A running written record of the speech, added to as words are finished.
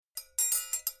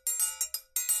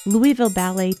Louisville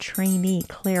Ballet trainee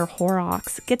Claire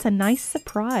Horrocks gets a nice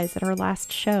surprise at her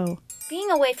last show. Being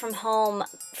away from home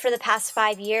for the past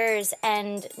 5 years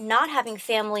and not having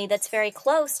family that's very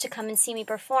close to come and see me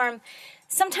perform,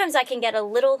 sometimes I can get a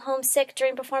little homesick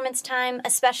during performance time,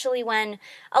 especially when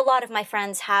a lot of my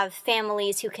friends have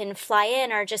families who can fly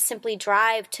in or just simply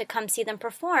drive to come see them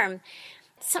perform.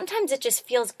 Sometimes it just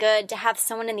feels good to have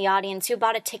someone in the audience who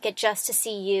bought a ticket just to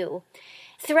see you.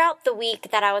 Throughout the week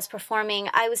that I was performing,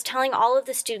 I was telling all of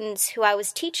the students who I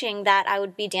was teaching that I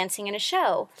would be dancing in a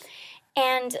show.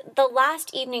 And the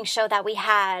last evening show that we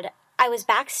had, I was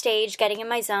backstage getting in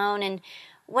my zone, and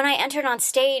when I entered on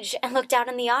stage and looked out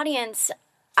in the audience,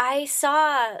 I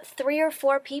saw 3 or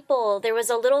 4 people. There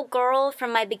was a little girl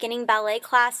from my beginning ballet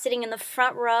class sitting in the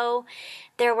front row.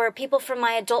 There were people from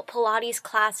my adult Pilates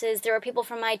classes. There were people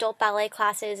from my adult ballet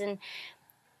classes, and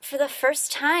for the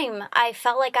first time, I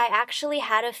felt like I actually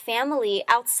had a family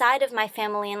outside of my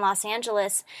family in Los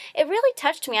Angeles. It really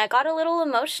touched me. I got a little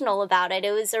emotional about it.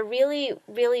 It was a really,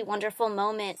 really wonderful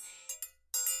moment.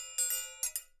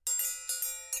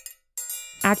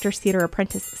 Actors Theater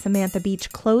apprentice Samantha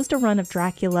Beach closed a run of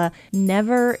Dracula,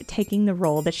 never taking the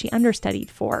role that she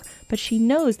understudied for, but she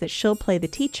knows that she'll play the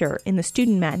teacher in the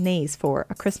student matinees for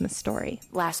A Christmas Story.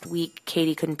 Last week,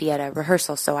 Katie couldn't be at a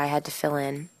rehearsal, so I had to fill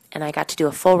in. And I got to do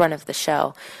a full run of the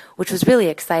show, which was really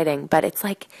exciting. But it's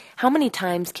like, how many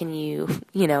times can you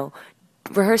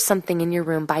rehearse something in your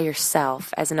room by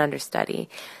yourself as an understudy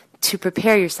to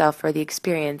prepare yourself for the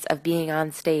experience of being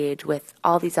on stage with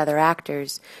all these other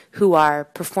actors who are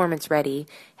performance ready,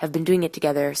 have been doing it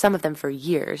together, some of them for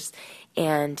years,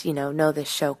 and, know this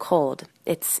show cold.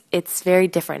 It's very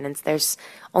different, and there's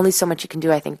only so much you can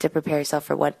do, I think, to prepare yourself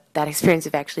for what that experience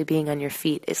of actually being on your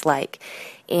feet is like.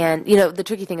 And, the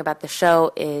tricky thing about the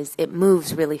show is it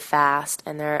moves really fast,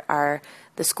 and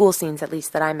the school scenes, at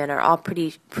least that I'm in, are all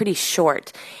pretty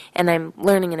short. And I'm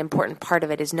learning an important part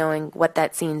of it is knowing what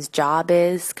that scene's job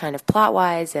is, kind of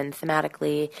plot-wise and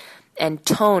thematically. And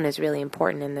tone is really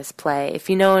important in this play. If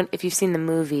you've seen the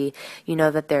movie, you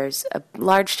know that there's a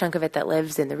large chunk of it that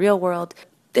lives in the real world.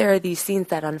 There are these scenes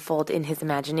that unfold in his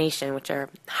imagination, which are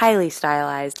highly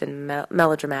stylized and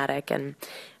melodramatic and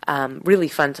really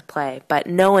fun to play. But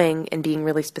knowing and being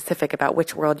really specific about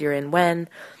which world you're in when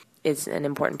is an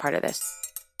important part of this.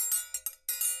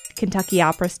 Kentucky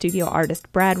Opera studio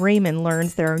artist Brad Raymond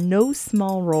learns there are no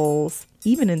small roles,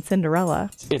 even in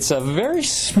Cinderella. It's a very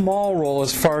small role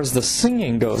as far as the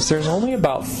singing goes. There's only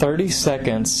about 30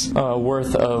 seconds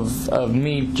worth of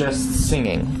me just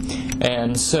singing.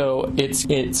 And so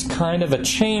it's kind of a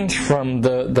change from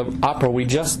the opera we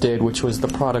just did, which was The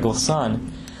Prodigal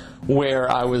Son,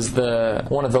 where I was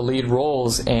one of the lead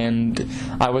roles, and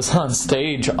I was on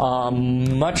stage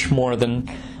much more than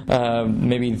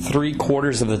maybe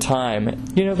 3/4 of the time.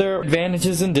 There are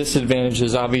advantages and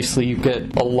disadvantages. Obviously, you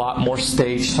get a lot more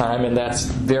stage time, and that's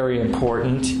very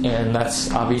important, and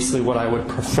that's obviously what I would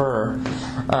prefer.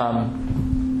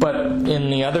 But in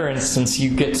the other instance,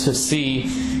 you get to see,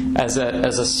 as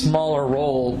a smaller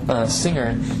role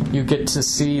singer, you get to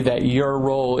see that your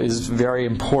role is very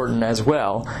important as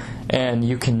well, and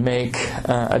you can make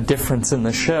a difference in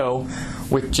the show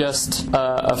with just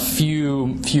a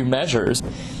few measures.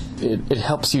 It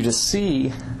helps you to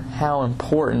see how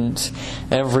important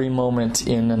every moment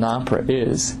in an opera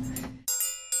is.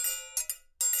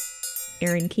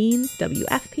 Erin Keene,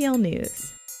 WFPL News.